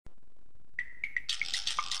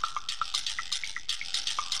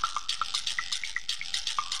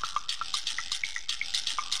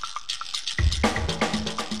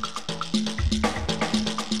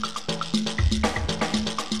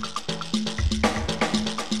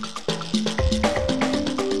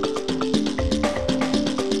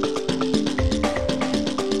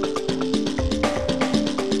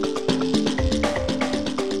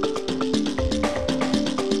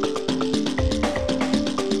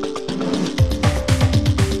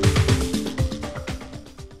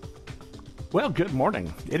Well, good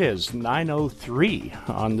morning. It is 9:03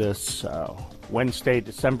 on this Wednesday,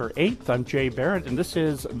 December 8th. I'm Jay Barrett, and this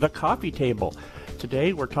is The Coffee Table.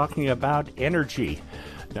 Today we're talking about energy.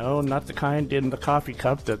 No, not the kind in the coffee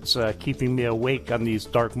cup that's keeping me awake on these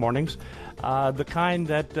dark mornings. The kind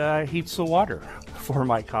that heats the water for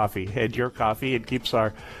my coffee and your coffee. It keeps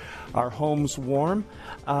our homes warm.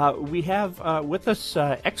 We have with us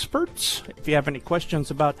experts. If you have any questions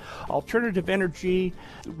about alternative energy,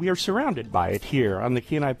 we are surrounded by it here on the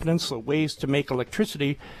Kenai Peninsula, ways to make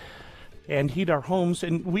electricity and heat our homes,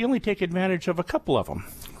 and we only take advantage of a couple of them.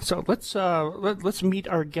 So let's meet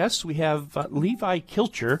our guests. We have Levi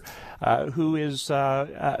Kilcher, who is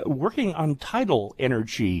working on tidal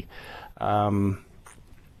energy.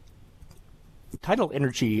 Tidal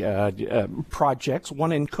energy projects,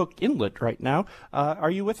 one in Cook Inlet right now.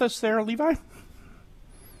 Are you with us there, Levi?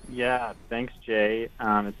 Yeah, thanks, Jay. It's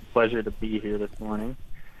a pleasure to be here this morning.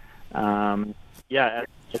 As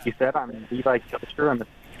you said, I'm Levi Kilcher. I'm a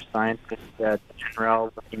senior scientist at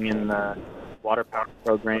NREL working in the water power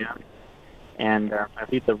program, and I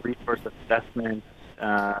lead the resource assessment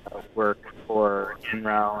work for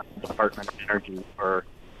NREL and the Department of Energy for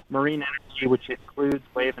marine energy, which includes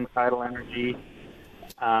wave and tidal energy.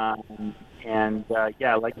 Like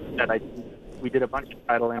you said, we did a bunch of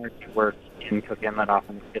tidal energy work in Cook Inlet off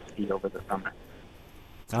in the Kiski over the summer.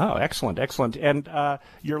 Oh, excellent, excellent. And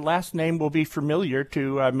your last name will be familiar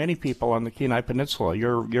to many people on the Kenai Peninsula.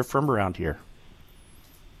 You're from around here.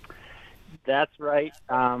 That's right.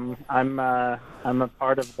 I'm a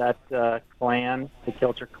part of that clan, the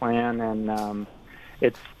Kilcher clan, and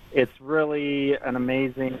it's really an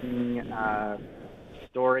amazing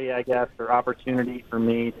story, I guess, or opportunity for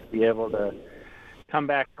me to be able to come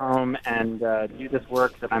back home and do this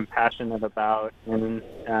work that I'm passionate about and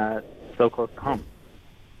so close to home.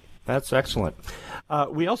 That's excellent.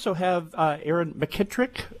 We also have Aaron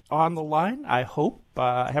McKittrick on the line, I hope.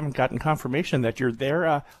 I haven't gotten confirmation that you're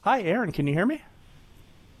there. Hi, Aaron. Can you hear me?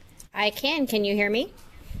 I can. Can you hear me?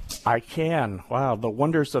 I can. Wow, the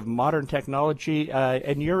wonders of modern technology.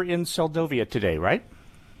 And you're in Seldovia today, right?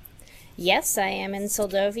 Yes, I am in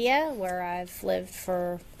Seldovia, where I've lived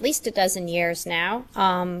for at least a dozen years now.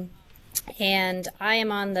 And I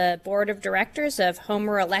am on the board of directors of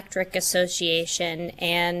Homer Electric Association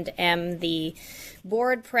and am the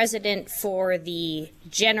board president for the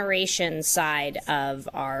generation side of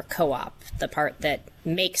our co-op, the part that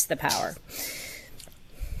makes the power.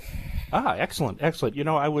 Ah, excellent, excellent. You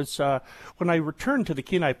know, I was, when I returned to the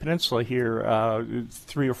Kenai Peninsula here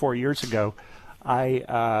 3 or 4 years ago,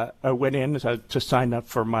 I went in to sign up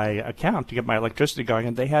for my account to get my electricity going,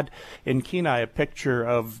 and they had in Kenai a picture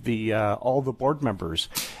of the all the board members,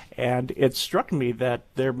 and it struck me that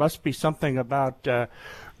there must be something about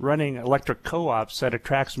running electric co-ops that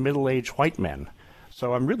attracts middle-aged white men.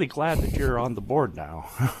 So I'm really glad that you're on the board now.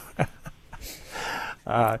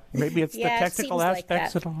 Maybe it's the technical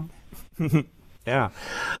aspects at all. Yeah.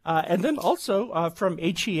 And then also from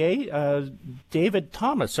HEA, David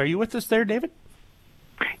Thomas. Are you with us there, David?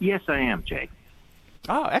 Yes, I am, Jay.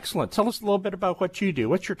 Oh, excellent. Tell us a little bit about what you do.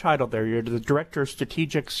 What's your title there? You're the Director of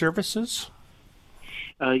Strategic Services?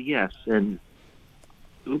 Yes, and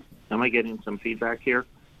am I getting some feedback here?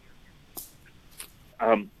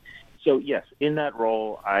 So, yes, in that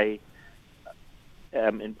role, I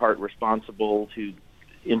am in part responsible to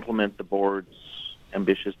implement the board's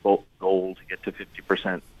ambitious goal to get to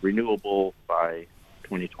 50% renewable by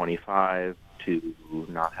 2025, to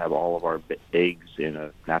not have all of our eggs in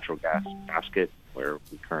a natural gas basket, where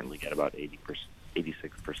we currently get about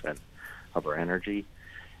 86% of our energy.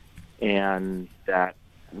 And that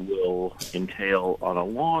will entail, on a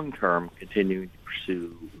long term, continuing to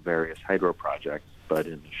pursue various hydro projects, but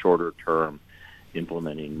in the shorter term,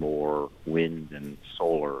 implementing more wind and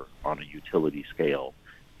solar on a utility scale,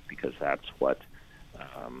 because that's what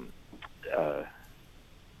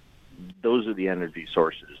those are the energy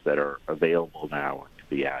sources that are available now to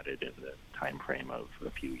be added in the time frame of a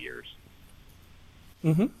few years.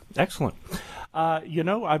 Mm-hmm. Excellent. You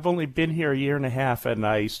know, I've only been here a year and a half, and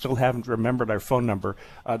I still haven't remembered our phone number.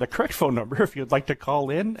 The correct phone number, if you'd like to call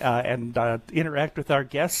in and interact with our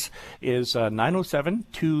guests, is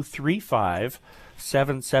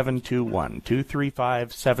 907-235-7721.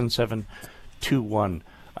 235-7721.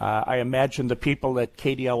 I imagine the people at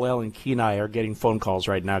KDLL and Kenai are getting phone calls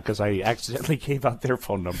right now because I accidentally gave out their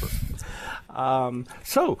phone number.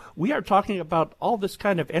 So we are talking about all this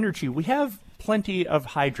kind of energy. We have plenty of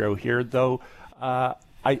hydro here, though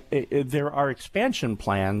there are expansion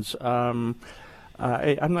plans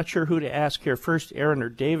I'm not sure who to ask here first, Aaron or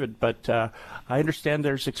David, but I understand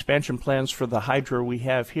there's expansion plans for the hydro we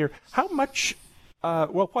have here. How much,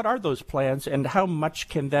 what are those plans, and how much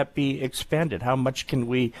can that be expanded? How much can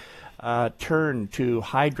we turn to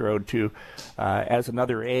hydro to as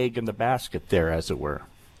another egg in the basket there, as it were?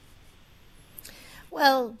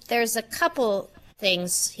 Well, there's a couple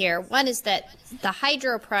things here. One is that the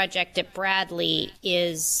hydro project at Bradley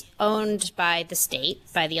is owned by the state,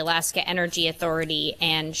 by the Alaska Energy Authority,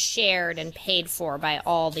 and shared and paid for by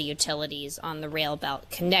all the utilities on the rail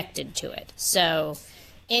belt connected to it. So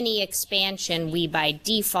any expansion, we by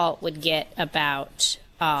default would get about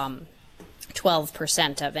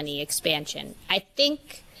 12% of any expansion. I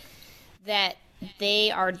think that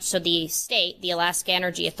so the state, the Alaska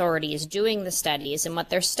Energy Authority, is doing the studies, and what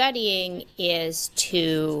they're studying is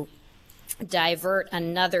to divert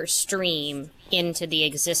another stream into the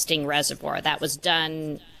existing reservoir. That was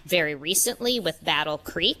done very recently with Battle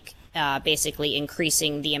Creek, basically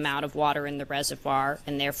increasing the amount of water in the reservoir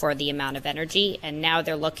and therefore the amount of energy. And now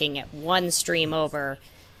they're looking at one stream over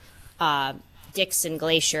Dixon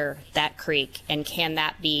Glacier, that creek, and can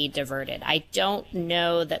that be diverted? I don't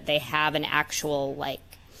know that they have an actual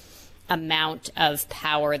amount of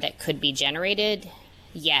power that could be generated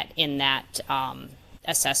yet in that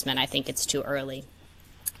assessment. I think it's too early.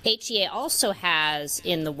 HEA also has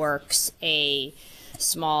in the works a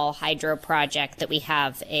small hydro project that we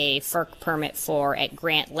have a FERC permit for at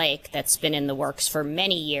Grant Lake that's been in the works for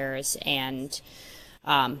many years, and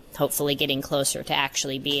hopefully getting closer to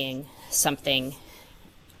actually being something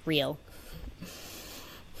real.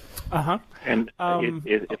 And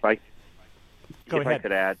if I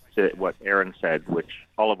could add to what Aaron said,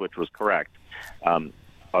 all of which was correct, on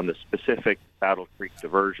the specific Battle Creek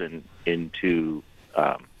diversion into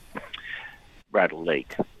Bradley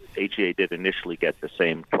Lake, HEA did initially get the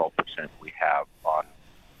same 12% we have on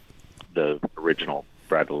the original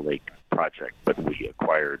Bradley Lake project, but we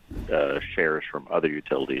acquired shares from other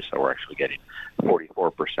utilities, so we're actually getting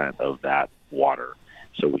 44% of that water.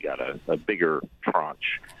 So we got a bigger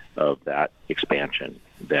tranche of that expansion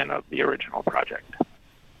than of the original project.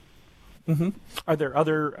 Mm-hmm. Are there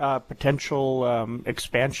other potential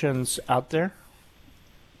expansions out there?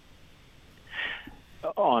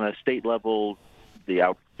 On a state level, the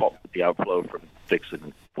outflow from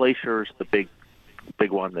Dixon Glaciers, the big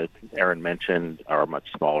one that Aaron mentioned, our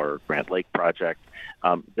much smaller Grant Lake project.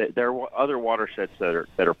 There are other watersheds that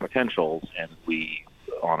are potentials, and we,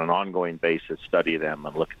 on an ongoing basis, study them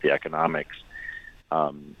and look at the economics.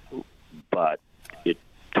 But it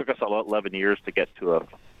took us 11 years to get to a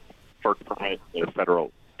FERC permit, a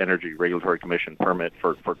Federal Energy Regulatory Commission permit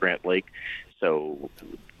for Grant Lake. So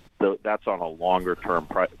that's on a longer-term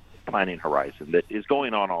planning horizon that is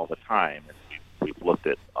going on all the time. And we've looked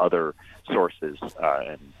at other sources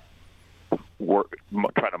and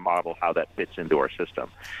try to model how that fits into our system.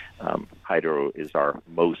 Hydro is our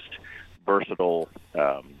most versatile,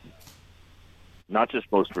 not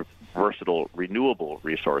just most versatile renewable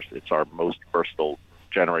resource, it's our most versatile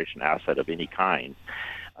generation asset of any kind.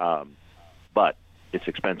 But it's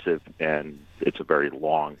expensive, and it's a very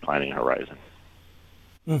long planning horizon.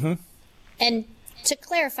 Mm-hmm. And to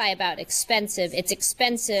clarify about expensive, it's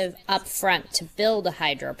expensive up front to build a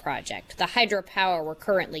hydro project. The hydropower we're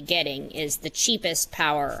currently getting is the cheapest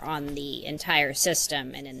power on the entire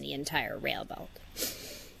system and in the entire rail belt.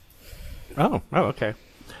 Oh, okay.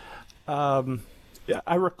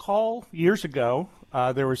 I recall years ago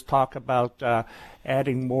there was talk about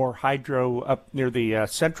adding more hydro up near the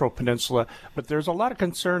Central Peninsula, but there's a lot of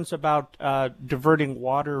concerns about diverting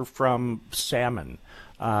water from salmon.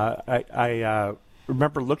 I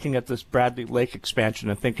remember looking at this Bradley Lake expansion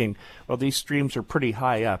and thinking, well, these streams are pretty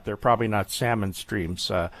high up. They're probably not salmon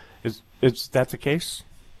streams. Is that the case?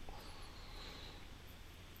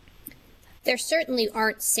 There certainly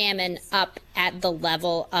aren't salmon up at the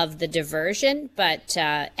level of the diversion, but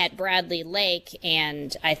at Bradley Lake,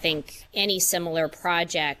 and I think any similar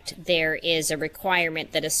project, there is a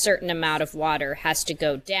requirement that a certain amount of water has to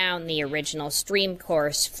go down the original stream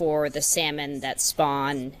course for the salmon that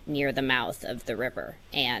spawn near the mouth of the river.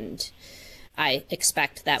 And I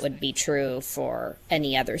expect that would be true for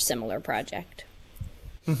any other similar project.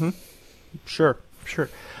 Mm-hmm. Sure.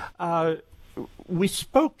 We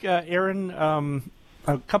spoke, Aaron, a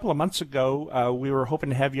couple of months ago. We were hoping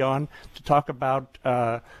to have you on to talk about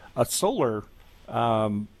a solar,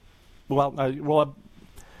 a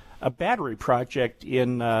battery project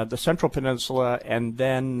in the Central Peninsula, and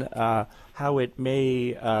then how it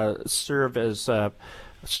may serve as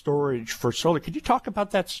storage for solar. Could you talk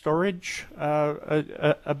about that storage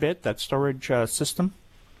a bit, that storage system?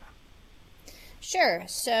 Sure.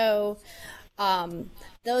 So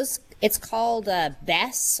it's called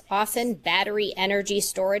BESS, often Battery Energy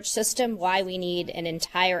Storage System. Why we need an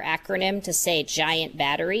entire acronym to say giant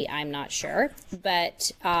battery, I'm not sure.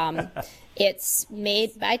 But it's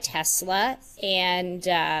made by Tesla, and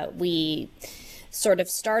we sort of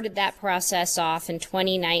started that process off in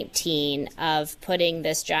 2019 of putting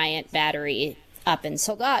this giant battery up in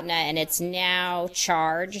Soldotna, and it's now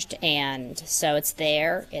charged, and so it's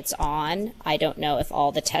there, it's on. I don't know if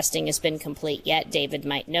all the testing has been complete yet. David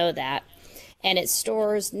might know that. And it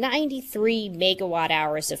stores 93 megawatt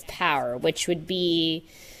hours of power, which would be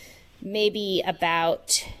maybe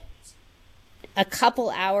about a couple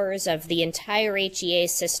hours of the entire HEA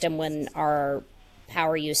system when our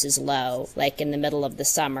power use is low, like in the middle of the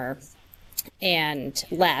summer, and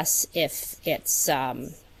less if it's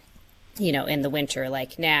in the winter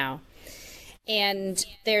like now. And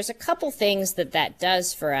there's a couple things that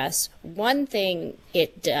does for us. One thing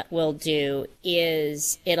it will do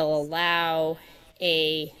is it'll allow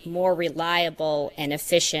a more reliable and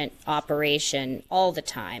efficient operation all the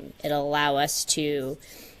time. It'll allow us to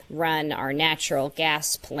run our natural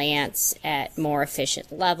gas plants at more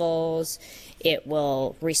efficient levels. It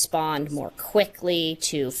will respond more quickly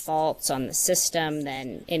to faults on the system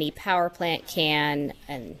than any power plant can,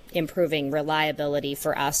 and improving reliability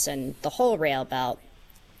for us and the whole rail belt.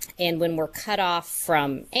 And when we're cut off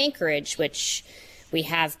from Anchorage, which we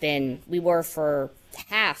were for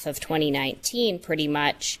half of 2019 pretty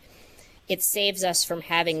much, it saves us from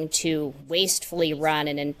having to wastefully run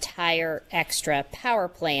an entire extra power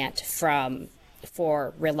plant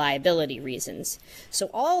for reliability reasons. So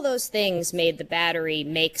all those things made the battery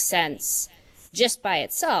make sense just by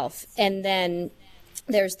itself. And then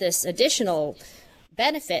there's this additional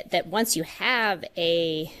benefit that once you have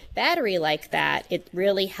a battery like that, it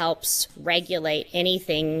really helps regulate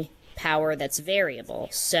anything power that's variable.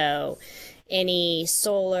 So any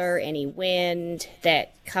solar, any wind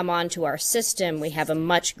that come onto our system, we have a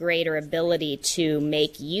much greater ability to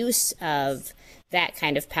make use of that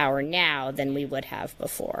kind of power now than we would have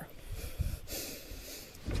before.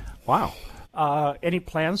 Wow. Any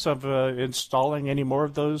plans of installing any more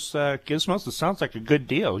of those gizmos? It sounds like a good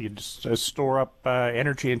deal. You just store up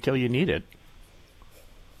energy until you need it.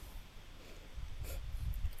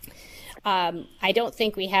 I don't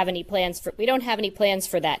think we have any plans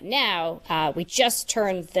for that now. We just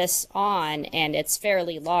turned this on, and it's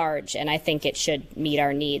fairly large, and I think it should meet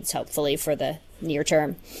our needs, hopefully, for the near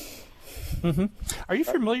term. Mm-hmm. Are you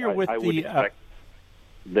familiar with I would expect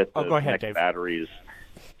that the go ahead, next Dave. batteries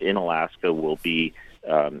in Alaska will be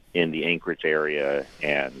in the Anchorage area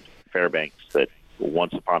and Fairbanks, that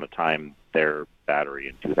once upon a time their battery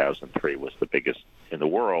in 2003 was the biggest in the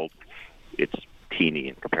world. It's teeny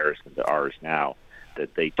in comparison to ours now,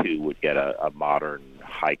 that they too would get a modern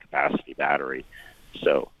high-capacity battery.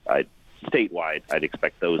 So statewide, I'd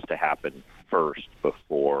expect those to happen first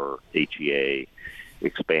before HEA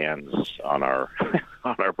expands on our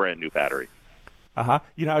on our brand new battery. I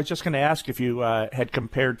was just going to ask if you had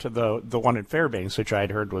compared to the one in Fairbanks, which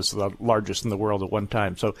I'd heard was the largest in the world at one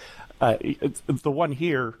time. So the one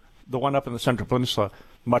here, the one up in the Central Peninsula,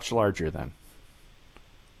 much larger then.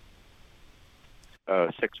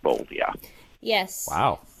 6-volt, yeah. Yes.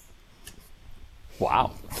 Wow.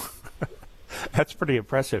 That's pretty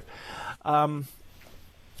impressive.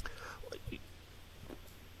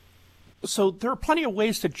 So there are plenty of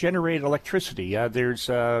ways to generate electricity. There's,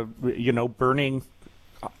 burning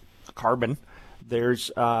carbon.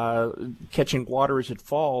 There's catching water as it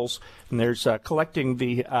falls, and there's collecting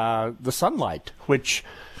the sunlight, which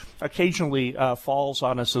occasionally falls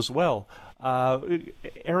on us as well.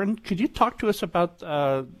 Erin, could you talk to us about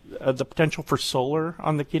the potential for solar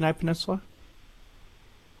on the Kenai Peninsula?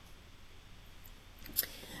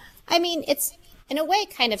 I mean, it's in a way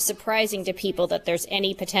kind of surprising to people that there's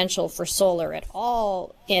any potential for solar at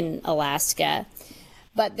all in Alaska,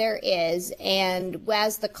 but there is. And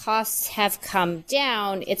as the costs have come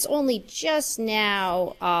down, it's only just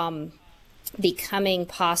now becoming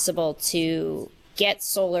possible to get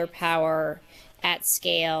solar power at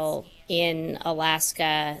scale in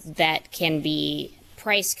Alaska that can be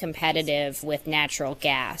price competitive with natural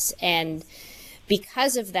gas. And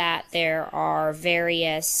because of that, there are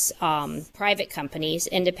various private companies,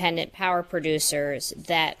 independent power producers,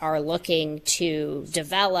 that are looking to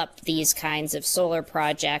develop these kinds of solar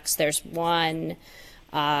projects. There's one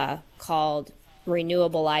called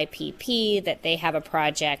Renewable IPP that they have a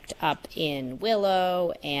project up in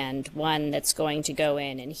Willow, and one that's going to go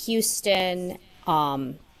in Houston,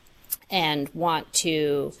 and want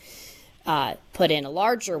to put in a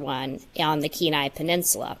larger one on the Kenai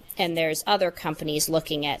Peninsula. And there's other companies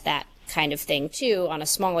looking at that kind of thing too on a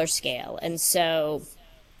smaller scale. And so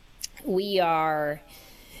we are,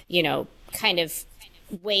 kind of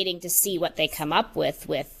waiting to see what they come up with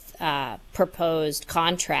proposed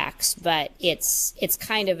contracts. But it's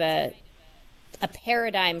kind of a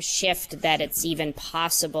paradigm shift that it's even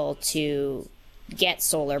possible to get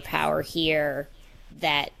solar power here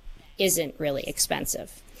that isn't really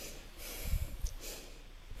expensive.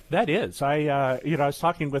 That is. I was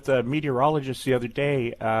talking with a meteorologist the other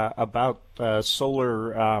day about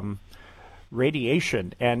solar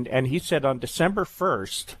radiation, and he said on December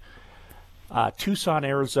 1st, Tucson,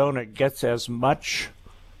 Arizona gets as much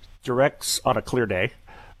on a clear day,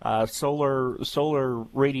 solar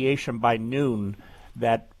radiation by noon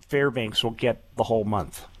that Fairbanks will get the whole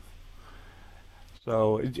month.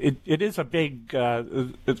 So it is a big, a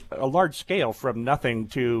large scale from nothing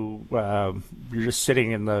to you're just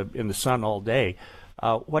sitting in the sun all day.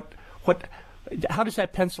 How does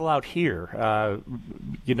that pencil out here?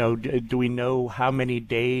 Do we know how many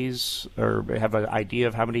days, or have an idea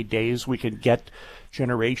of how many days we can get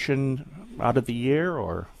generation out of the year,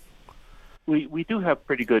 or? We do have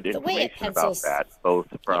pretty good information about that, both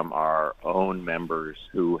from our own members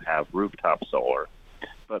who have rooftop solar,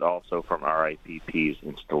 but also from RIPP's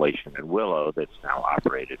installation in Willow that's now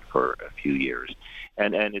operated for a few years.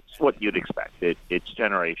 And it's what you'd expect. It's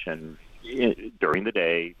generation during the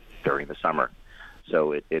day, during the summer.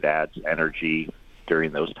 So it adds energy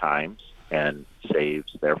during those times and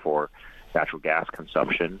saves, therefore, natural gas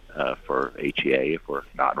consumption for HEA if we're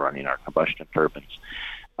not running our combustion turbines.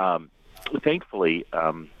 Thankfully,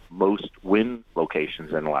 most wind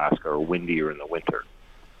locations in Alaska are windier in the winter.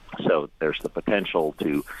 So there's the potential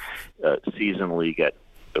to seasonally get,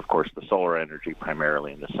 of course, the solar energy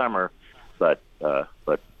primarily in the summer, but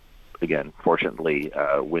again, fortunately,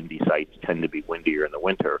 windy sites tend to be windier in the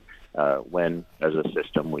winter when, as a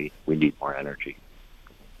system, we need more energy.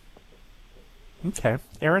 Okay.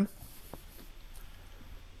 Erin?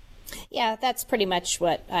 Yeah, that's pretty much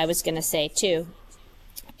what I was going to say, too.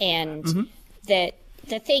 And the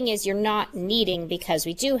thing is, you're not needing, because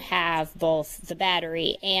we do have both the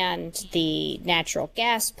battery and the natural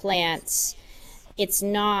gas plants, it's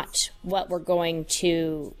not what we're going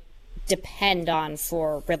to depend on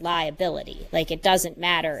for reliability. Like, it doesn't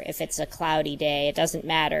matter if it's a cloudy day, it doesn't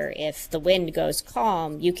matter if the wind goes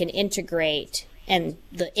calm, you can integrate, and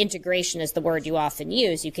the integration is the word you often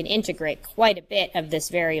use, you can integrate quite a bit of this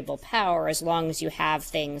variable power as long as you have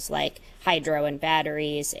things like hydro and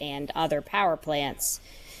batteries and other power plants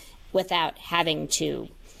without having to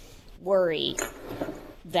worry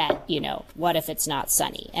that, what if it's not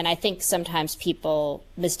sunny? And I think sometimes people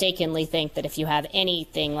mistakenly think that if you have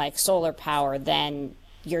anything like solar power, then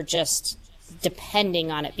you're just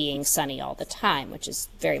depending on it being sunny all the time, which is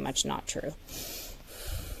very much not true.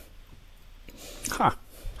 Huh.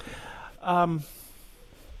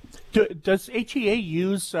 Does HEA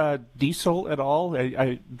use diesel at all?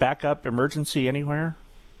 A backup emergency anywhere?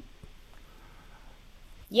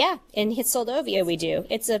 Yeah, in Soldovia we do.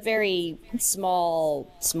 It's a very small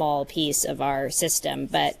piece of our system,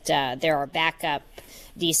 but there are backup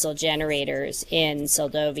diesel generators in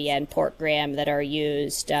Soldovia and Port Graham that are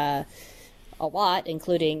used a lot,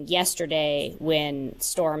 including yesterday when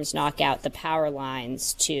storms knock out the power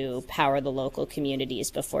lines to power the local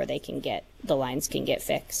communities before the lines can get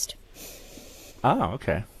fixed. Oh,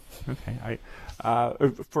 okay. Okay.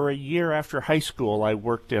 For a year after high school, I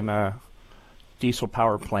worked in a diesel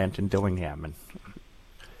power plant in Dillingham, and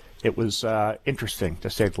it was interesting, to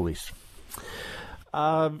say the least.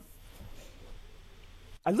 I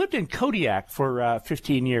lived in Kodiak for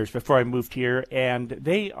 15 years before I moved here, and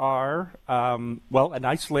they are, an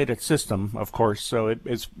isolated system, of course, so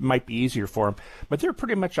it might be easier for them, but they're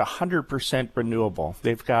pretty much 100% renewable.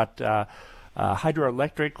 They've got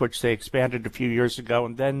hydroelectric, which they expanded a few years ago,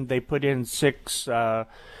 and then they put in 6,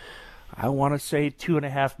 I want to say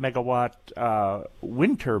 2.5 megawatt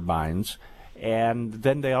wind turbines, and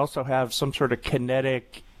then they also have some sort of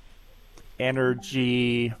kinetic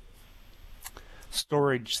energy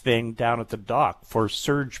storage thing down at the dock for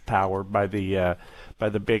surge power by the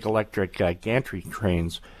big electric gantry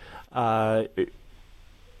trains.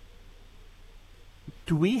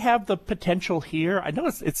 Do we have the potential here? I know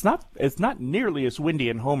it's not nearly as windy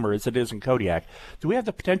in Homer as it is in Kodiak. Do we have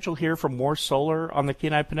the potential here for more solar on the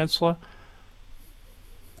Kenai Peninsula?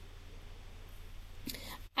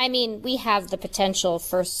 I mean, we have the potential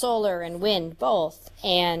for solar and wind both,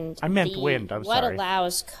 and I meant wind. I'm what sorry.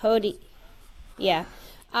 allows Kodiak? Yeah.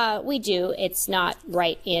 We do. It's not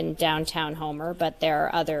right in downtown Homer, but there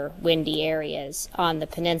are other windy areas on the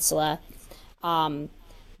peninsula.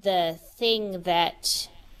 The thing that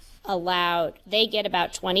they get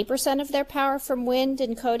about 20% of their power from wind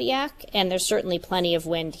in Kodiak, and there's certainly plenty of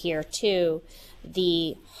wind here too.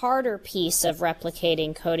 The harder piece of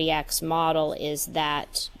replicating Kodiak's model is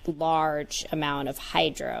that large amount of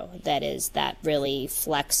hydro, that is that really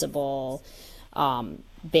flexible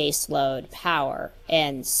base load power.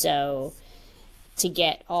 And so to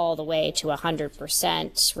get all the way to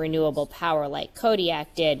 100% renewable power like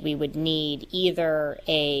Kodiak did, we would need either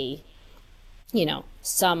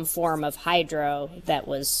some form of hydro that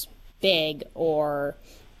was big, or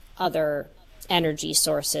other energy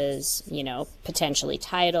sources, potentially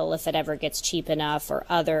tidal if it ever gets cheap enough, or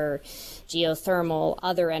other geothermal,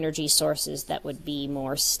 other energy sources that would be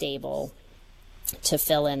more stable to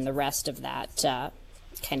fill in the rest of that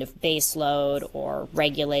kind of base load or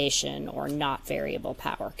regulation or not variable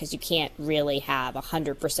power, because you can't really have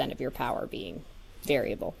 100% of your power being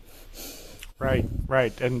variable. Right.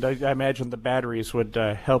 And I imagine the batteries would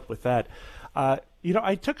help with that. I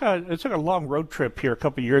took a long road trip here a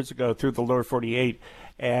couple of years ago through the lower 48,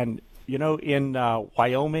 and in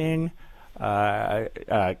Wyoming,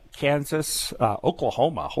 Kansas,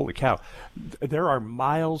 Oklahoma, holy cow, there are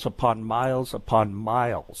miles upon miles upon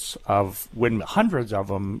miles of windmills, hundreds of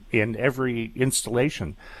them in every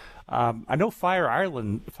installation. I know Fire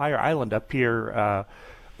Island up here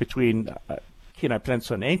between Kenai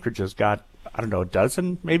Peninsula and Anchorage has got, I don't know, a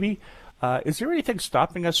dozen maybe. Is there anything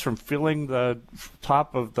stopping us from filling the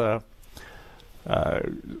top of the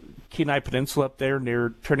Kenai Peninsula up there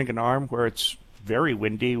near Turnagain Arm, where it's very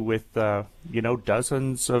windy with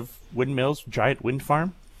dozens of windmills, giant wind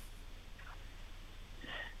farm?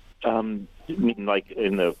 You mean like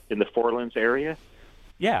in the Forelands area?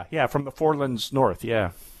 Yeah, from the Forelands north,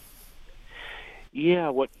 yeah. Yeah,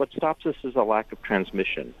 what stops us is a lack of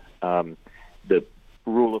transmission. The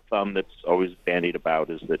rule of thumb that's always bandied about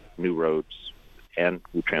is that new roads and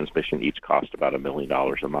new transmission each cost about $1 million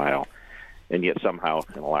a mile, and yet somehow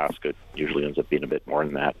in Alaska it usually ends up being a bit more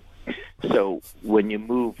than that. So when you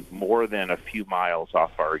move more than a few miles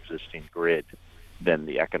off our existing grid, then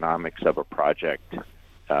the economics of a project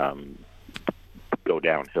go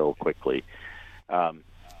downhill quickly.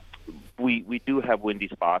 We do have windy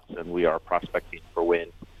spots, and we are prospecting for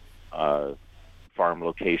wind farm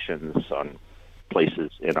locations on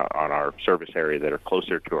places on our service area that are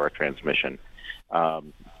closer to our transmission. But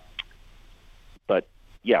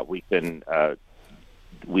yeah, we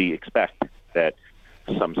expect that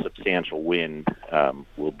some substantial wind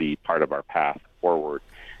will be part of our path forward,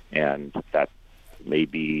 and that may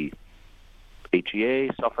be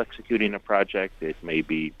HEA self-executing a project. It may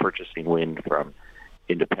be purchasing wind from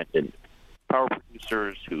independent power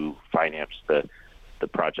producers who finance the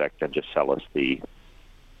project and just sell us the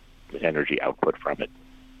energy output from it.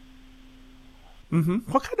 Mm-hmm.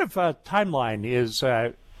 What kind of timeline is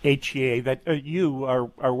HEA that you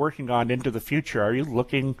are working on into the future? Are you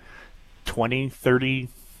looking 20, 30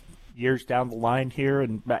 years down the line here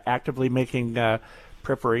and actively making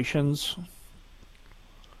preparations?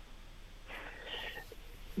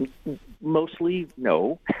 Mostly,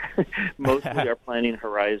 no. Mostly our planning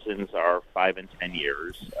horizons are 5 and 10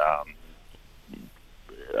 years.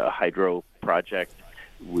 A hydro project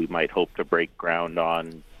we might hope to break ground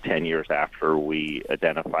on 10 years after we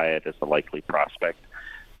identify it as a likely prospect.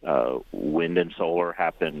 Wind and solar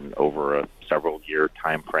happen over a several-year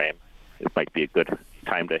time frame. It might be a good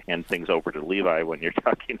time to hand things over to Levi when you're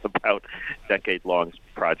talking about decade-long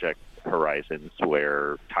project horizons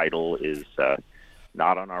where tidal is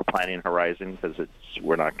not on our planning horizon, because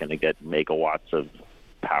we're not going to get megawatts of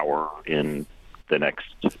power in the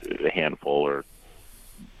next handful or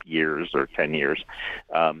years or 10 years.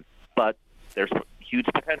 But there's huge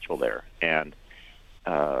potential there. And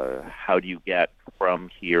how do you get from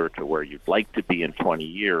here to where you'd like to be in 20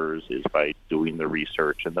 years is by doing the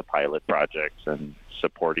research and the pilot projects and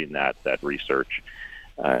supporting that research.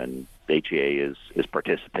 And HEA is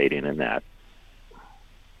participating in that.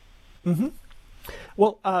 Mm-hmm.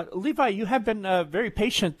 Well, Levi, you have been very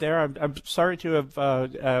patient there. I'm sorry to have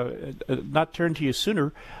not turned to you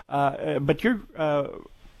sooner, but your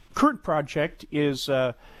current project is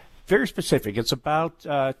very specific. It's about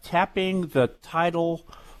tapping the tidal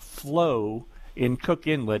flow in Cook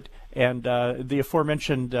Inlet and the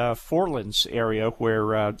aforementioned Forelands area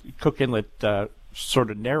where Cook Inlet sort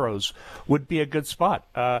of narrows would be a good spot.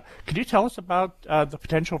 Could you tell us about the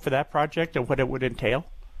potential for that project and what it would entail?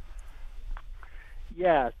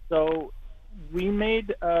 Yeah, so we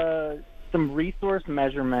made some resource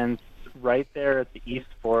measurements right there at the East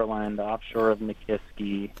Foreland, offshore of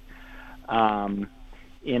Nikiski,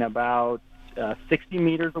 in about 60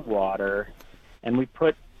 meters of water, and we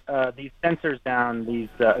put these sensors down, these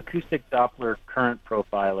acoustic Doppler current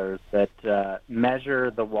profilers that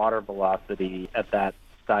measure the water velocity at that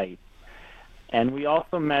site. And we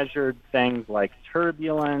also measured things like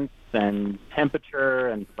turbulence and temperature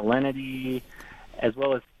and salinity, as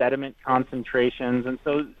well as sediment concentrations. And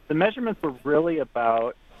so the measurements were really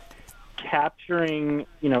about capturing,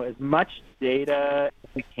 as much data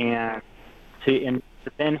as we can to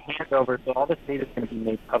then hand over. So all this data is going to be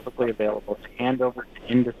made publicly available to hand over to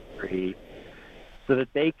industry so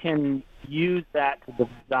that they can use that to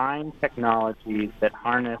design technologies that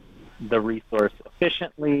harness the resource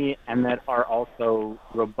efficiently and that are also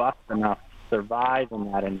robust enough to survive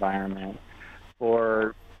in that environment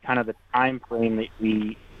for kind of the time frame that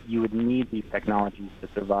you would need these technologies to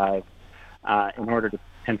survive in order to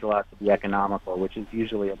potential out to be economical, which is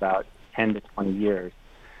usually about 10 to 20 years.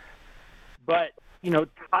 But,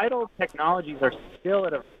 tidal technologies are still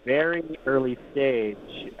at a very early stage.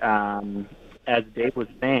 As Dave was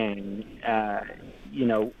saying,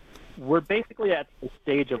 we're basically at the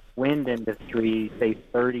stage of wind industry, say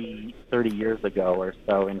 30 years ago or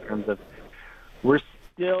so, in terms of we're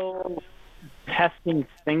still testing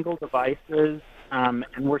single devices, and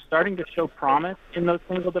we're starting to show promise in those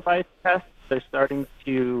single device tests. They're starting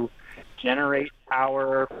to generate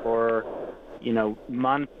power for,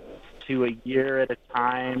 months to a year at a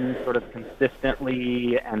time, sort of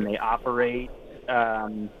consistently, and they operate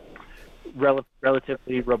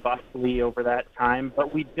relatively robustly over that time.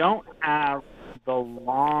 But we don't have the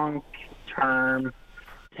long-term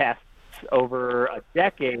tests over a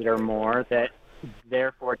decade or more that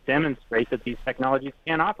therefore demonstrate that these technologies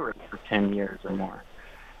can operate for 10 years or more.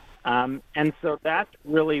 And so that's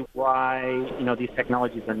really why, these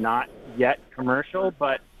technologies are not yet commercial,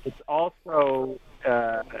 but it's also,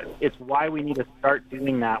 it's why we need to start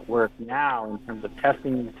doing that work now in terms of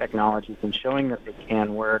testing these technologies and showing that they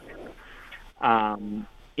can work,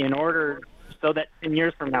 in order so that 10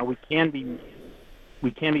 years from now we can be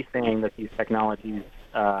saying that these technologies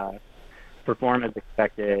perform as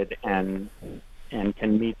expected and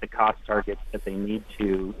can meet the cost targets that they need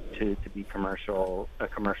to be a commercial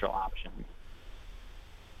option.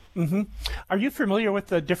 Mm-hmm. Are you familiar with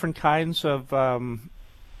the different kinds of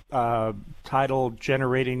tidal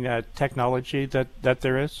generating technology that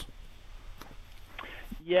there is?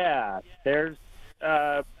 Yeah, there's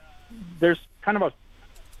kind of a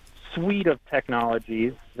suite of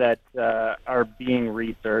technologies that are being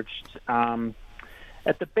researched.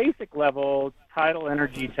 At the basic level, tidal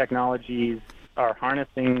energy technologies are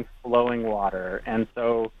harnessing flowing water. And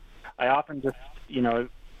so I often just,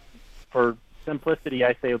 for simplicity,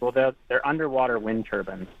 I say, well, they're underwater wind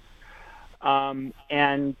turbines. And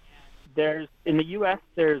in the U.S.,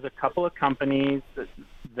 there's a couple of companies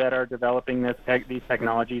that are developing these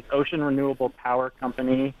technologies. Ocean Renewable Power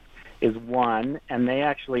Company is one, and they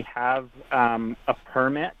actually have a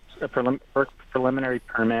preliminary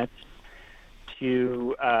permit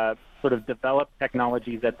to sort of develop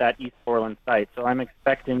technologies at that East Foreland site. So I'm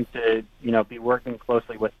expecting to, be working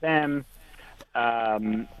closely with them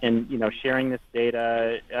and, sharing this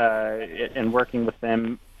data and working with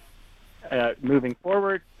them moving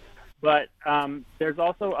forward. But there's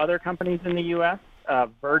also other companies in the U.S.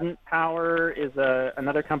 Verdant Power is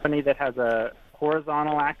another company that has a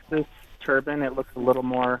horizontal axis turbine. It looks a little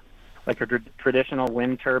more like a traditional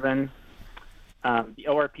wind turbine. The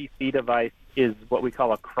ORPC device is what we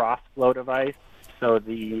call a cross-flow device. So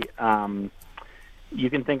you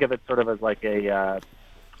can think of it sort of as like a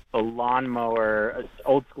lawnmower, an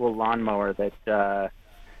old-school lawnmower that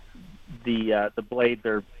the blades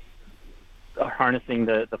are harnessing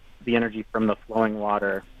the energy from the flowing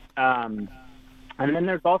water. And then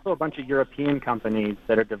there's also a bunch of European companies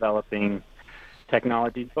that are developing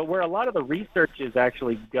technologies. But where a lot of the research is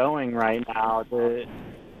actually going right now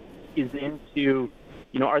is into,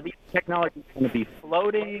 are these technologies going to be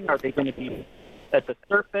floating? Are they going to be at the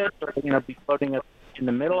surface? Are they going to be floating in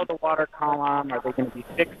the middle of the water column? Are they going to be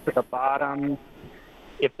fixed to the bottom?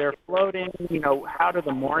 If they're floating, how do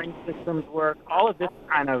the mooring systems work? All of this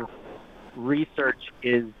kind of research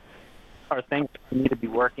are things that we need to be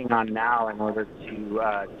working on now in order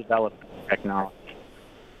to develop technology.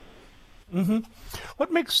 Mm-hmm.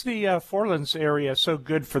 What makes the Forelands area so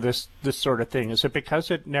good for this sort of thing? Is it because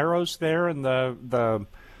it narrows there and the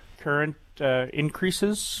current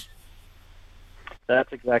increases?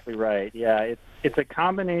 That's exactly right. Yeah, it's a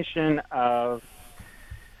combination of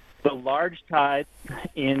the large tides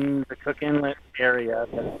in the Cook Inlet area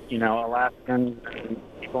that Alaskans and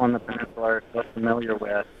people on the peninsula are so familiar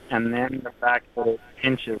with, and then the fact that it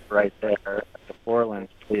pinches right there at the forelands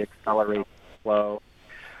really accelerates the flow.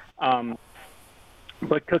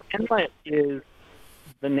 But Cook Inlet is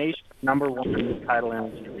the nation's #1 tidal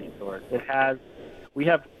energy resource. We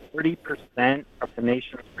have 30% of the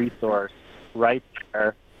nation's resource right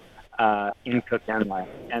there in Cook Inlet,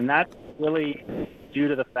 and that's really due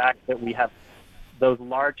to the fact that we have those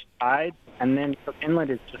large tides, and then Cook Inlet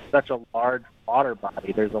is just such a large water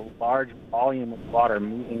body. There's a large volume of water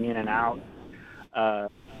moving in and out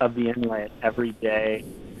of the inlet every day,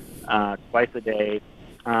 twice a day.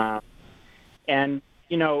 And,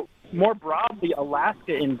 more broadly,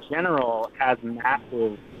 Alaska in general has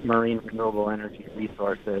massive marine renewable energy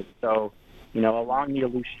resources. So, along the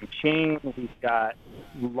Aleutian chain, we've got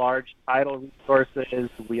large tidal resources.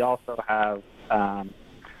 We also have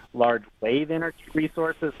large wave energy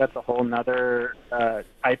resources. That's a whole nother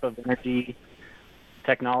type of energy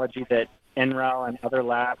technology that NREL and other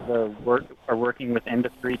labs are working with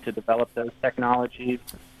industry to develop those technologies.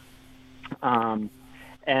 And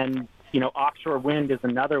offshore wind is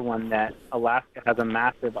another one that Alaska has a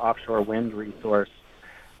massive offshore wind resource,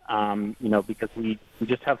 because we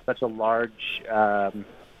just have such a large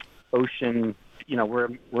ocean, we're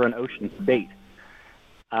an ocean state.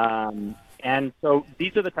 And so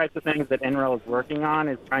these are the types of things that NREL is working on,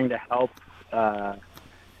 is trying to help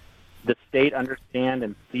the state understand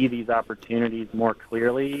and see these opportunities more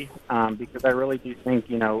clearly, because I really do think,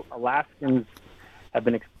 Alaskans have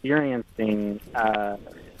been experiencing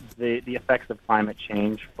the effects of climate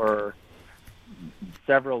change for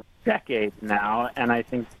several decades now, and I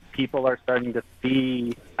think people are starting to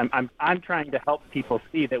see. I'm trying to help people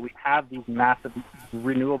see that we have these massive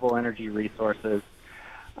renewable energy resources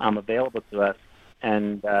available to us,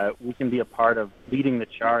 and we can be a part of leading the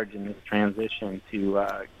charge in this transition to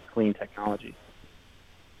clean technology.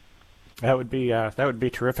 That would be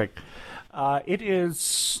terrific. It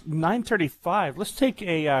is 9:35. Let's take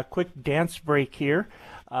a quick dance break here.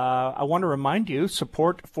 I want to remind you,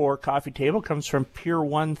 support for Coffee Table comes from Pier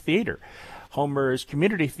 1 Theater, Homer's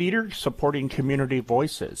community theater supporting community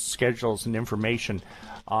voices. Schedules and information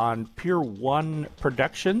on Pier 1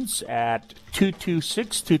 Productions at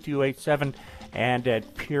 226-2287 and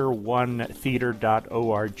at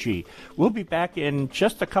pier1theater.org. We'll be back in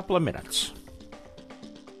just a couple of minutes.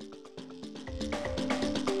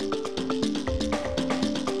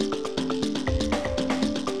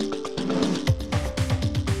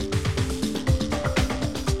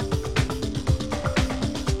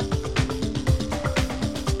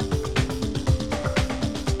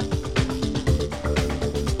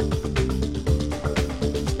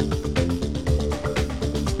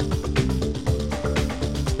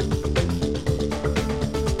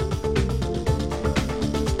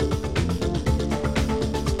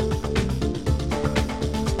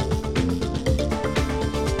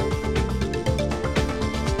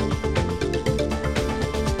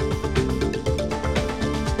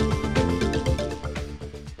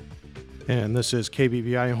 And this is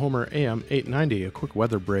KBVI Homer AM 890, a quick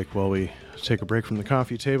weather break while we take a break from the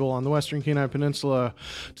coffee table. On the western Kenai Peninsula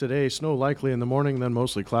today, snow likely in the morning, then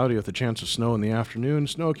mostly cloudy with a chance of snow in the afternoon.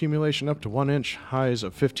 Snow accumulation up to 1 inch, highs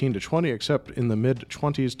of 15 to 20, except in the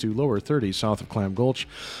mid-20s to lower 30s south of Clam Gulch.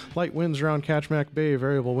 Light winds around Kachemak Bay,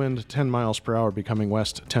 variable wind 10 miles per hour, becoming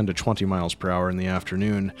west 10 to 20 miles per hour in the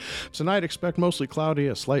afternoon. Tonight, expect mostly cloudy,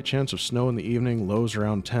 a slight chance of snow in the evening, lows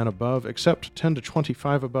around 10 above, except 10 to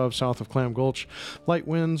 25 above south of Clam Gulch. Light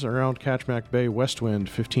winds around Kachemak Bay, west wind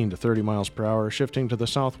 15 to 30 miles per hour, shifting to the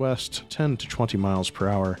southwest 10 to 20 miles per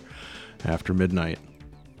hour after midnight.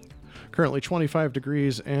 Currently 25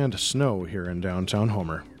 degrees and snow here in downtown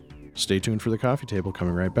Homer. Stay tuned for the coffee table,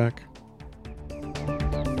 coming right back.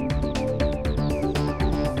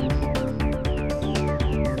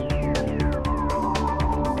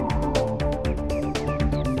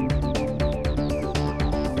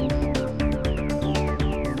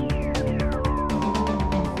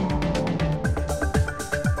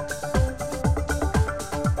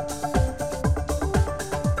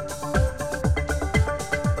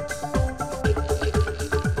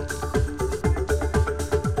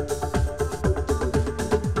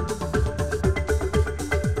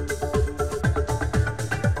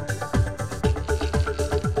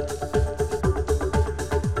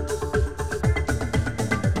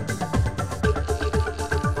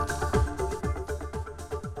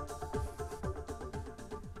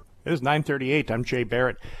 It is 9:38. I'm Jay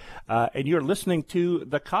Barrett, and you're listening to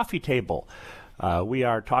The Coffee Table. We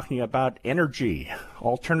are talking about energy,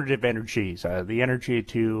 alternative energies, the energy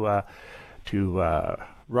to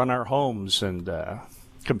run our homes and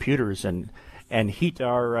computers and heat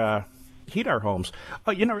our homes,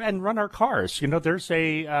 and run our cars. There's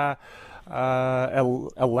a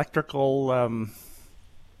electrical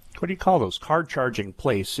what do you call those, car charging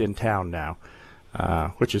place in town now,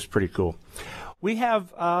 which is pretty cool. We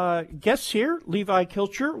have guests here, Levi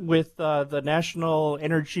Kilcher with the National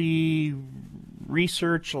Energy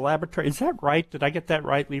Research Laboratory. Is that right? Did I get that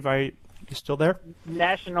right, Levi? You still there?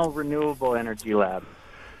 National Renewable Energy Lab.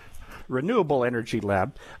 Renewable Energy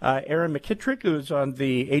Lab. Aaron McKittrick, who's on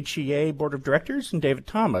the HEA Board of Directors, and David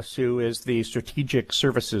Thomas, who is the Strategic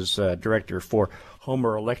Services Director for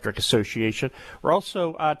Homer Electric Association. We're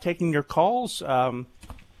also taking your calls at,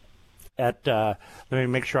 let me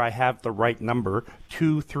make sure I have the right number,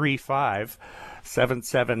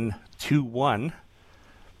 235-7721.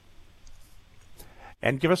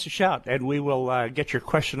 And give us a shout, and we will get your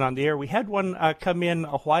question on the air. We had one come in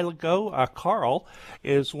a while ago. Carl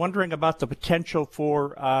is wondering about the potential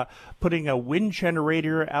for putting a wind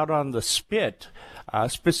generator out on the spit,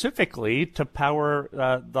 specifically to power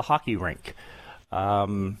the hockey rink.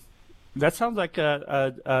 That sounds like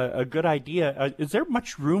a good idea. Is there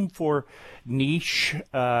much room for niche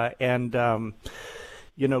and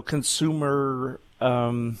consumer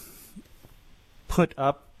put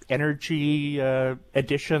up energy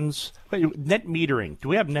additions? Net metering. Do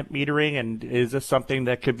we have net metering, and is this something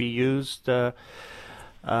that could be used here?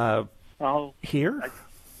 I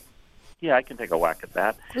can take a whack at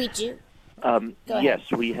that. We do. Yes,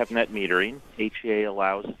 we have net metering. HEA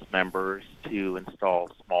allows its members to install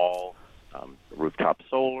small rooftop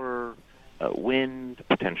solar, wind,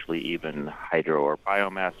 potentially even hydro or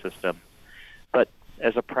biomass system. But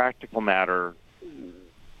as a practical matter,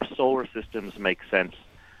 solar systems make sense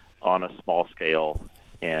on a small scale,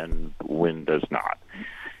 and wind does not.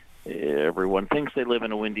 Everyone thinks they live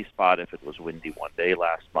in a windy spot if it was windy one day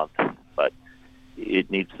last month, but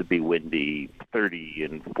it needs to be windy 30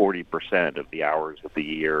 and 40% of the hours of the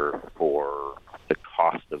year for the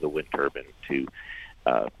cost of the wind turbine to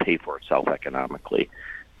pay for itself economically.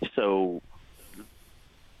 So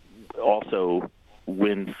also,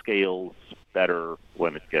 wind scales better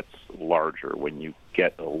when it gets larger, when you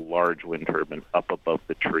get a large wind turbine up above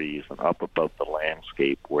the trees and up above the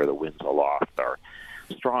landscape where the winds aloft are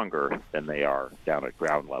stronger than they are down at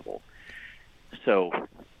ground level. So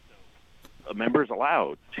a member is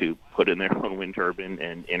allowed to put in their own wind turbine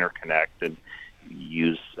and interconnect and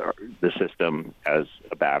use the system as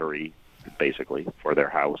a battery, basically, for their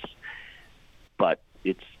house. But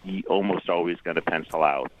it's almost always going to pencil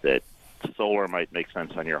out that solar might make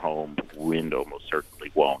sense on your home, wind almost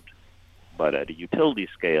certainly won't. But at a utility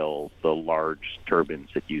scale, the large turbines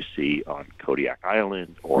that you see on Kodiak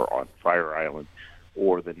Island or on Fire Island,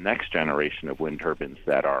 or the next generation of wind turbines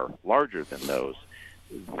that are larger than those,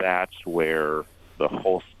 that's where the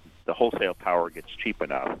wholesale power gets cheap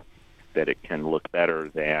enough that it can look better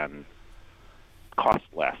than, cost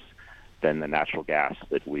less than the natural gas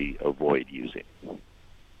that we avoid using.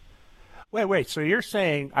 Wait. So you're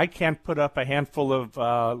saying I can't put up a handful of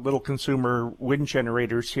little consumer wind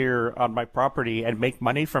generators here on my property and make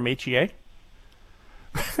money from HEA?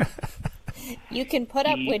 You can put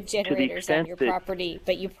up wind generators on your property,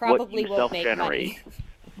 but you probably won't make money.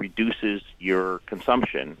 Reduces your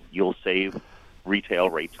consumption. You'll save retail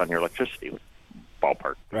rates on your electricity,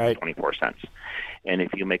 ballpark, right, 24 cents. And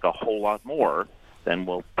if you make a whole lot more, then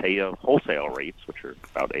we'll pay you wholesale rates, which are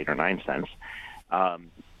about 8 or 9 cents,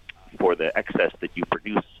 for the excess that you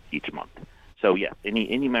produce each month. So, yeah,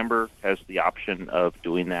 any member has the option of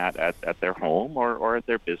doing that at their home or at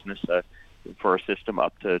their business for a system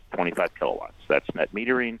up to 25 kilowatts. That's net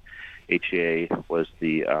metering. HEA was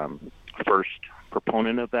the first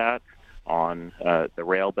proponent of that on the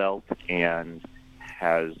rail belt and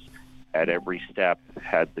has at every step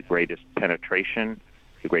had the greatest penetration,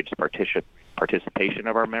 the greatest participation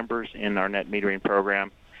of our members in our net metering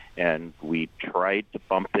program, and we tried to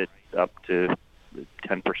bump it up to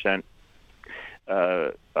 10%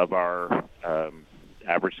 of our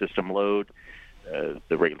average system load.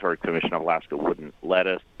 The Regulatory Commission of Alaska wouldn't let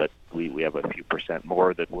us, but we have a few percent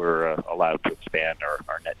more that we're allowed to expand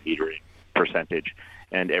our net metering percentage,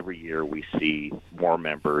 and every year we see more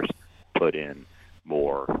members put in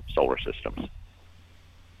more solar systems.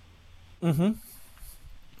 Mm-hmm.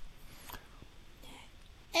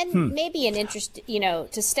 And maybe an interest,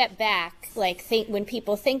 to step back, when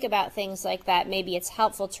people think about things like that, maybe it's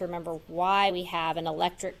helpful to remember why we have an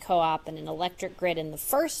electric co-op and an electric grid in the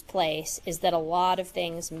first place, is that a lot of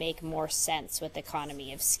things make more sense with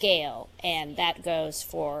economy of scale. And that goes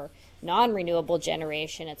for non-renewable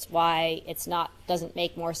generation. It's why doesn't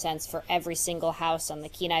make more sense for every single house on the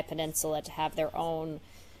Kenai Peninsula to have their own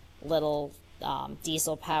little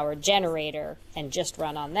diesel-powered generator and just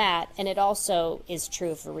run on that. And it also is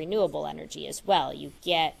true for renewable energy as well. You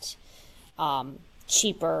get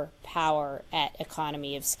cheaper power at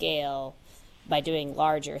economy of scale by doing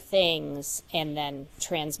larger things and then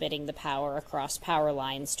transmitting the power across power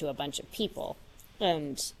lines to a bunch of people.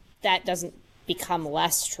 And that doesn't become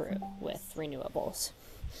less true with renewables.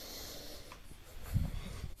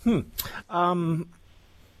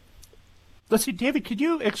 Let's see, David, could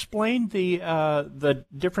you explain the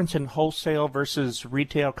difference in wholesale versus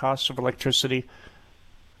retail costs of electricity?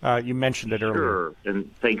 You mentioned it earlier. Sure,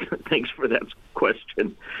 and thanks for that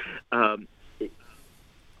question.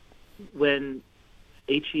 When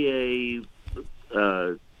HEA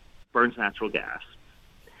burns natural gas,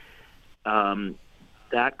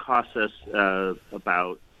 that costs us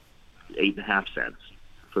about 8.5 cents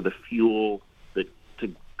for the fuel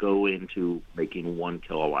to go into making 1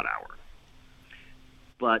 kilowatt hour.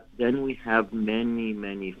 But then we have many,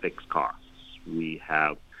 many fixed costs. We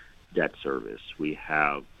have debt service. We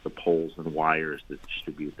have the poles and wires that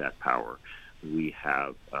distribute that power. We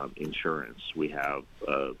have insurance. We have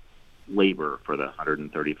labor for the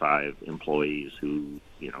 135 employees who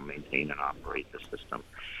maintain and operate the system.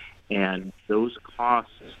 And those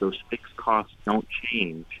costs, those fixed costs, don't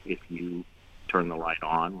change if you turn the light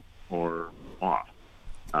on or off.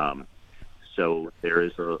 So there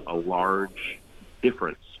is a large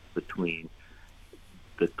difference between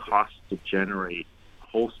the cost to generate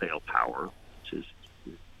wholesale power, which is,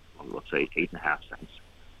 let's say, 8.5 cents,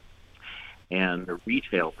 and the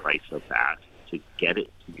retail price of that to get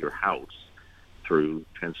it to your house through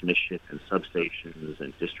transmission and substations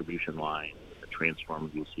and distribution lines, the transformer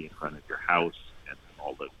you'll see in front of your house, and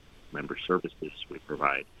all the member services we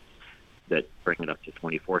provide that bring it up to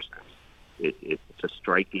 24 cents. It's a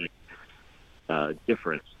striking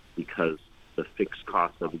difference because the fixed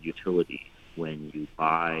cost of a utility when you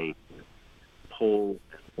buy pole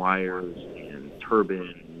and wires and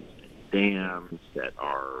turbines and dams that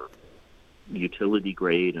are utility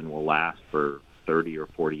grade and will last for 30 or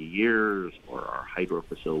 40 years, or our hydro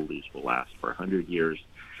facilities will last for 100 years,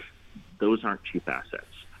 those aren't cheap assets.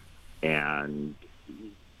 And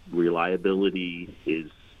reliability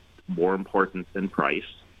is more important than price.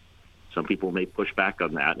 Some people may push back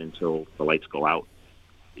on that until the lights go out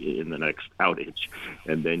in the next outage,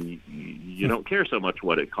 and then you don't care so much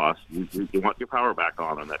what it costs. You want your power back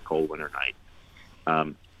on that cold winter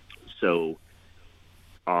night. So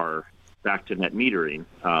our back to net metering,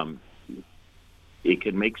 it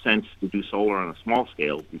can make sense to do solar on a small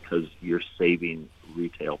scale because you're saving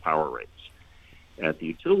retail power rates. At the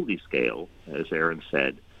utility scale, as Aaron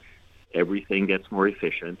said, everything gets more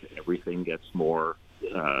efficient, everything gets more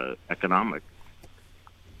economic,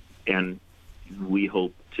 and we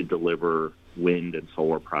hope to deliver wind and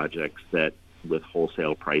solar projects that with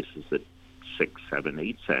wholesale prices at 6, 7,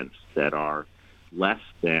 8 cents that are less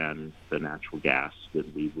than the natural gas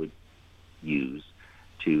that we would use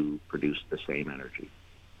to produce the same energy.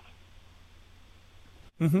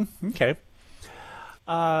 Mm-hmm. Okay.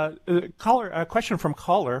 A question from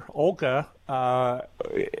caller Olga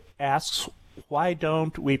asks, why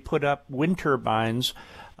don't we put up wind turbines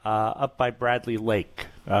up by Bradley Lake?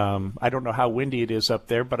 I don't know how windy it is up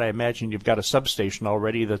there, but I imagine you've got a substation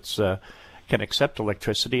already that's can accept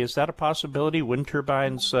electricity. Is that a possibility? Wind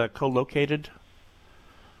turbines co-located?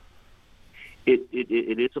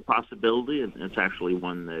 It is a possibility, and it's actually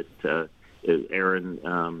one that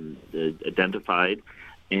Aaron identified,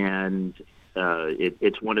 and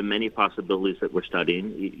it's one of many possibilities that we're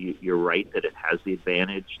studying. You're right that it has the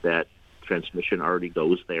advantage that transmission already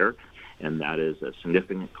goes there, and that is a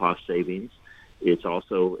significant cost savings. It's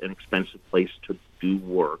also an expensive place to do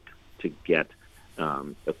work, to get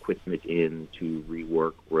equipment in, to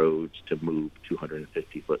rework roads, to move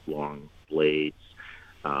 250-foot long blades,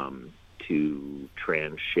 to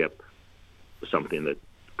transship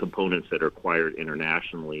components that are acquired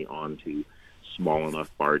internationally onto small enough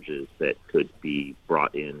barges that could be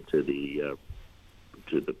brought into the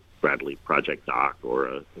Bradley project dock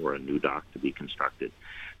or a new dock to be constructed.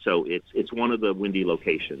 So it's one of the windy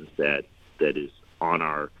locations that is on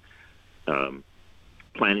our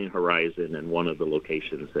planning horizon, and one of the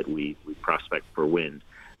locations that we prospect for wind.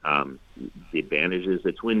 The advantage is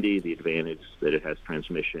it's windy, the advantage that it has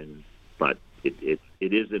transmission, but it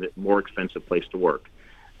is a more expensive place to work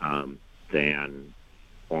than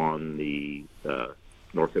on the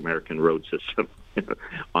North American road system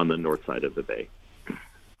on the north side of the bay.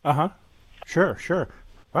 Uh-huh. Sure.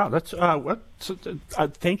 Wow, that's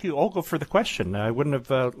thank you, Olga, for the question. I wouldn't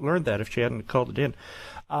have learned that if she hadn't called it in.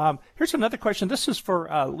 Here's another question. This is for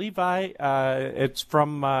Levi. It's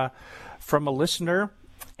from a listener,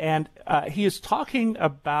 and he is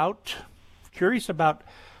curious about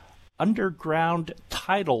underground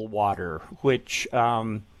tidal water, which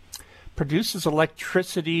produces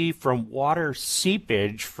electricity from water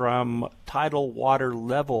seepage from tidal water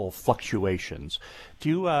level fluctuations. Do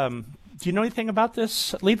you know anything about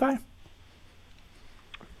this, Levi?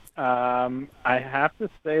 I have to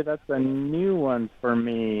say that's a new one for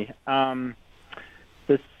me.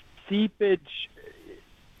 The seepage,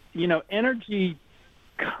 energy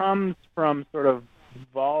comes from sort of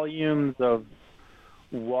volumes of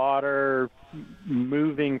water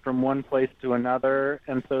moving from one place to another,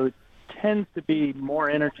 and so it tends to be more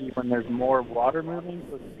energy when there's more water moving.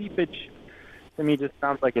 So seepage, to me, just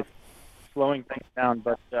sounds like it's slowing things down,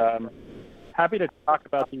 but happy to talk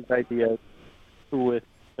about these ideas with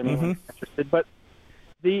anyone interested. But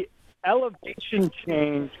the elevation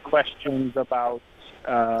change questions about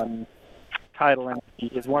tidal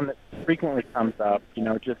energy is one that frequently comes up.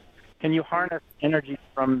 Just can you harness energy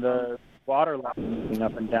from the water level moving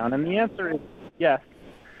up and down? And the answer is yes,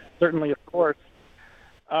 certainly, of course.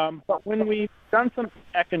 But when we've done some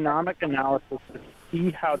economic analysis to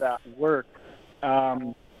see how that works,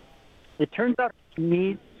 it turns out you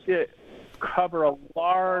need to cover a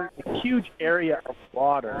huge area of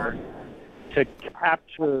water to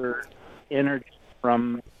capture energy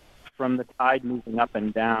from the tide moving up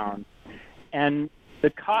and down. And the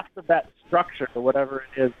cost of that structure, or whatever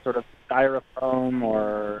it is, sort of styrofoam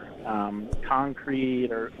or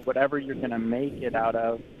concrete or whatever you're going to make it out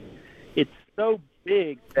of, it's so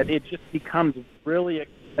big that it just becomes really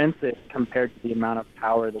expensive compared to the amount of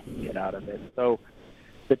power that you get out of it. So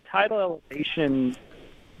the tidal elevation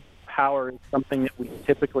power is something that we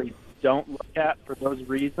typically don't look at for those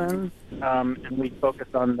reasons, and we focus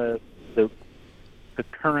on the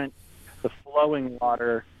flowing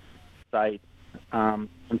water site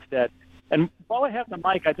instead. And while I have the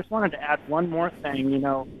mic, I just wanted to add one more thing.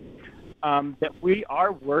 That we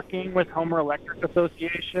are working with Homer Electric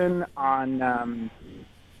Association on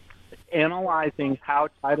analyzing how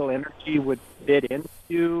tidal energy would fit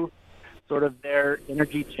into sort of their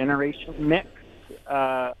energy generation mix,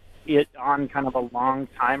 it on kind of a long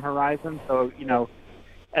time horizon. So,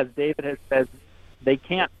 as David has said, they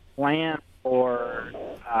can't plan for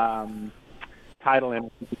tidal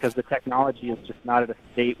energy because the technology is just not at a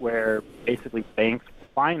state where basically banks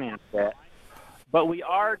finance it. But we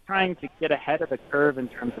are trying to get ahead of the curve in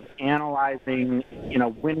terms of analyzing,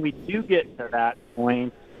 when we do get to that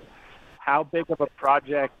point, how big of a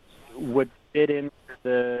project would fit into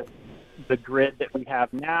the grid that we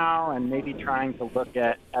have now, and maybe trying to look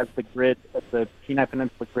at as the Kenai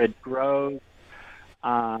Peninsula grid grows,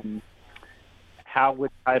 how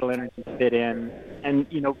would tidal energy fit in? And,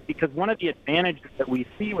 because one of the advantages that we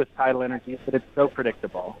see with tidal energy is that it's so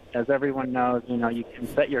predictable. As everyone knows, you can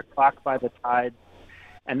set your clock by the tides,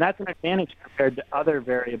 and that's an advantage compared to other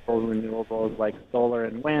variable renewables like solar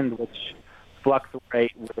and wind, which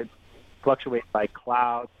fluctuate by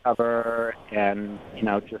cloud cover and,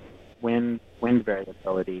 just wind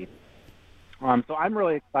variability. So I'm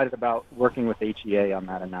really excited about working with HEA on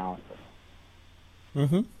that analysis.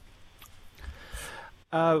 Mm-hmm.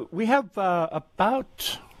 We have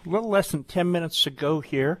about a little less than 10 minutes to go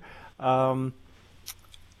here. On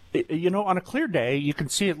a clear day, you can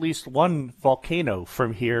see at least one volcano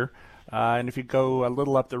from here. And if you go a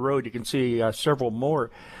little up the road, you can see several more.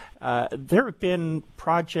 There have been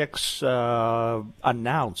projects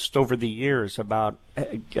announced over the years about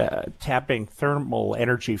tapping thermal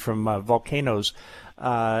energy from volcanoes.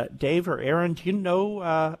 Dave or Aaron, do you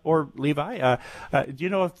know, or Levi, do you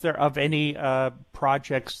know if there of any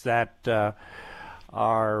projects that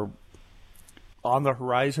are on the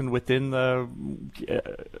horizon within the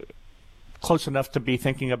close enough to be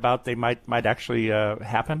thinking about they might actually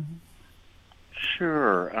happen?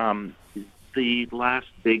 Sure. The last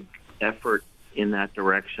big effort in that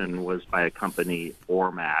direction was by a company,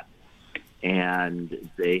 Ormat, and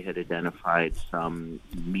they had identified some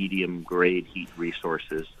medium-grade heat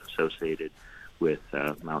resources associated with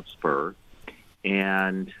Mount Spur,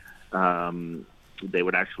 and they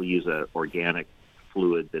would actually use an organic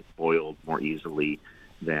fluid that boiled more easily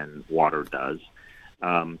than water does.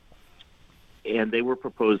 And they were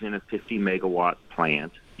proposing a 50-megawatt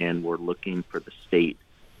plant, and were looking for the state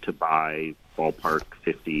to buy ballpark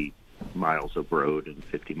 50 miles of road and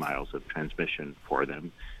 50 miles of transmission for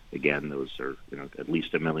them. Again, those are at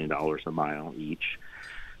least $1 million a mile each.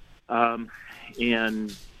 And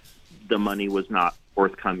the money was not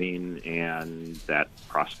forthcoming, and that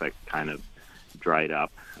prospect kind of dried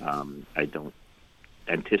up. I don't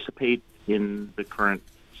anticipate in the current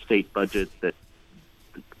state budget that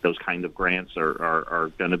those kind of grants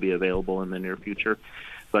are going to be available in the near future.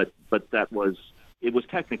 But it was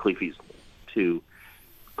technically feasible to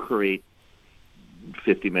create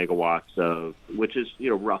 50 megawatts of, which is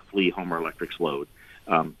roughly Homer Electric's load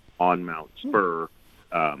on Mount Spur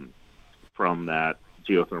from that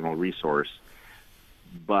geothermal resource.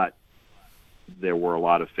 But there were a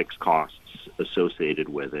lot of fixed costs associated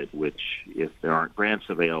with it, which, if there aren't grants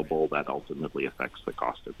available, that ultimately affects the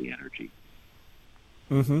cost of the energy.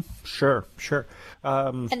 Mm-hmm. Sure.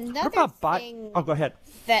 Another thing. Oh, go ahead.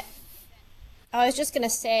 That I was just going to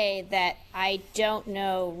say that I don't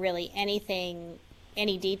know really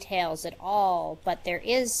any details at all, but there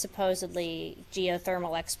is supposedly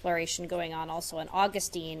geothermal exploration going on also on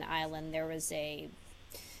Augustine Island. There was a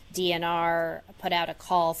DNR put out a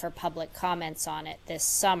call for public comments on it this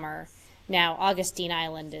summer. Now, Augustine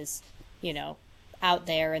Island is, out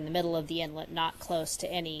there in the middle of the inlet, not close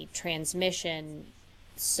to any transmission,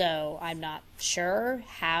 so I'm not sure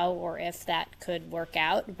how or if that could work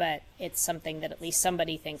out, but it's something that at least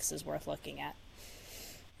somebody thinks is worth looking at.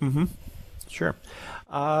 Mm-hmm. Sure.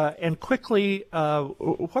 And quickly,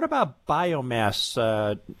 what about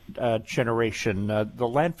biomass generation? The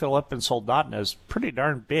landfill up in Soldotna is pretty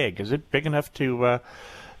darn big. Is it big enough to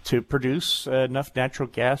produce enough natural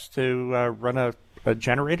gas to run a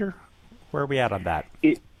generator? Where are we at on that?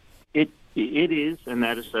 It is, and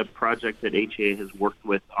that is a project that HEA has worked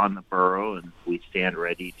with on the borough, and we stand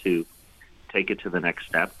ready to take it to the next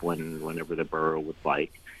step whenever the borough would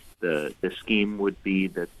like. The scheme would be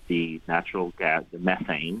that the natural gas, the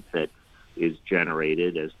methane that is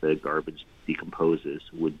generated as the garbage decomposes,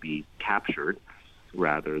 would be captured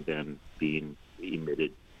rather than being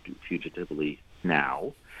emitted fugitively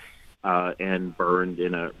now, and burned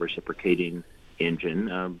in a reciprocating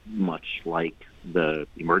engine, much like the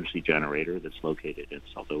emergency generator that's located in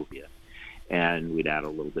Seldovia. And we'd add a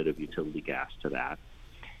little bit of utility gas to that.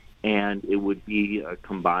 And it would be a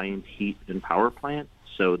combined heat and power plant.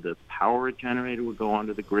 So the power generator would go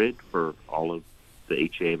onto the grid for all of the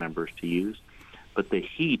HEA members to use. But the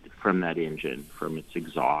heat from that engine, from its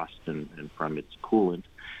exhaust and from its coolant,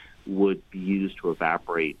 would be used to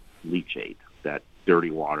evaporate leachate, that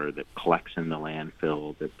dirty water that collects in the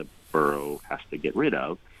landfill that the borough has to get rid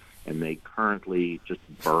of. And they currently just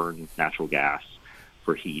burn natural gas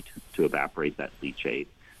for heat to evaporate that leachate.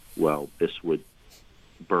 Well, this would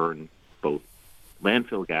burn both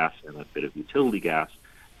landfill gas and a bit of utility gas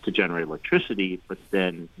to generate electricity, but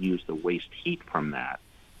then use the waste heat from that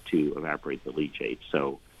to evaporate the leachate.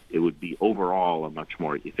 So it would be overall a much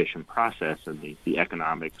more efficient process, and the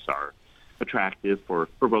economics are attractive for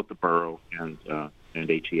both the borough and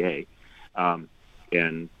HEA.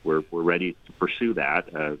 And we're ready to pursue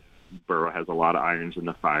that. Borough has a lot of irons in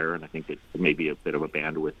the fire, and I think it may be a bit of a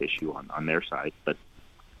bandwidth issue on their side, but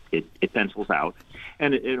it pencils out.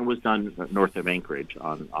 And it was done north of Anchorage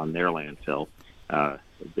on their landfill.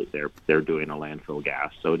 They're doing a landfill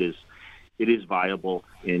gas, so it is viable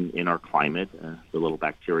in our climate. The little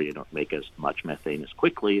bacteria don't make as much methane as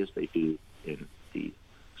quickly as they do in the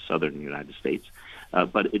southern United States,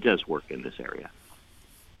 but it does work in this area.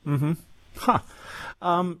 Mm-hmm. Huh.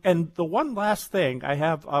 And the one last thing I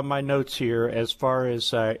have on my notes here, as far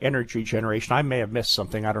as energy generation, I may have missed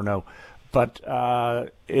something, I don't know. But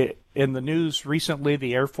in the news recently,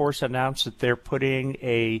 the Air Force announced that they're putting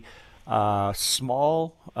a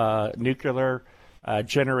small nuclear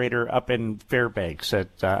generator up in Fairbanks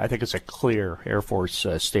at, I think it's a Clear Air Force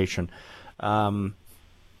station.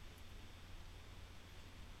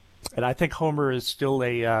 And I think Homer is still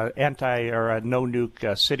a anti or a no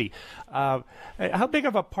nuke city. How big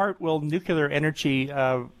of a part will nuclear energy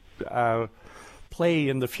play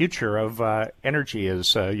in the future of energy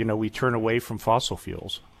as we turn away from fossil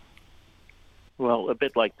fuels? Well, a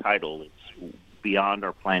bit like tidal, it's beyond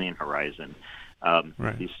our planning horizon.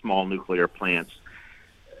 Right. These small nuclear plants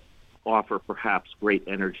offer perhaps great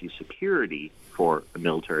energy security for a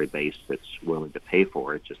military base that's willing to pay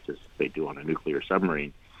for it, just as they do on a nuclear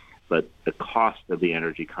submarine. But the cost of the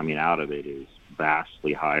energy coming out of it is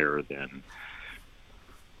vastly higher than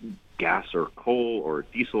gas or coal or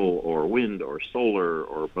diesel or wind or solar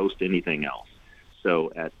or most anything else.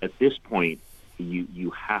 So at this point,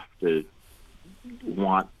 you have to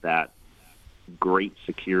want that great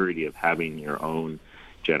security of having your own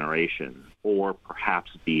generation, or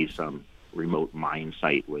perhaps be some remote mine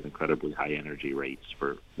site with incredibly high energy rates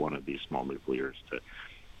for one of these small nuclears to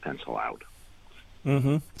pencil out.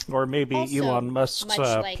 Mm-hmm. Or maybe also, Elon Musk's.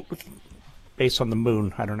 base on the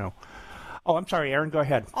moon. I don't know. Oh, I'm sorry, Aaron, go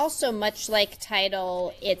ahead. Also, much like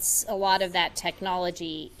Tidal, it's a lot of that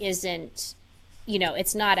technology isn't,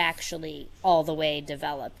 it's not actually all the way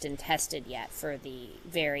developed and tested yet for the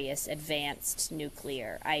various advanced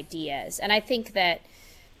nuclear ideas. And I think that,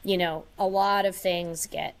 a lot of things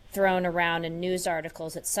get thrown around in news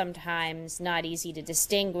articles. It's sometimes not easy to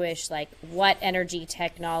distinguish, like what energy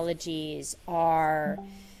technologies are,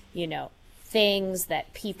 things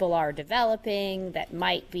that people are developing that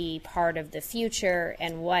might be part of the future,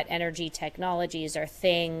 and what energy technologies are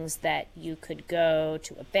things that you could go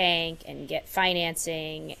to a bank and get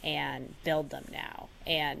financing and build them now.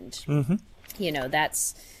 And,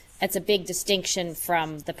 that's a big distinction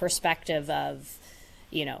from the perspective of,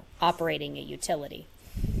 operating a utility.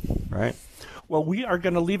 Right. Well, we are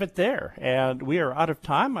going to leave it there, and we are out of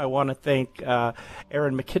time. I want to thank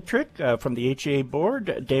Aaron McKittrick from the HEA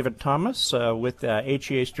board, David Thomas with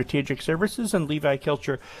HEA Strategic Services, and Levi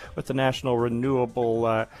Kilcher with the National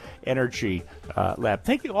Renewable Energy Lab.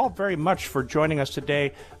 Thank you all very much for joining us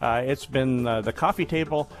today. It's been The Coffee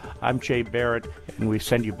Table. I'm Jay Barrett, and we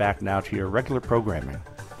send you back now to your regular programming.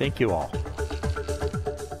 Thank you all.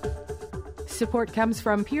 Support comes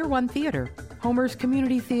from Pier 1 Theater, Homer's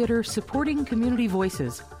community theater supporting community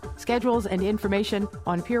voices. Schedules and information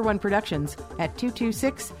on Pier 1 Productions at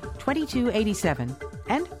 226-2287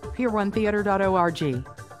 and pier1theater.org.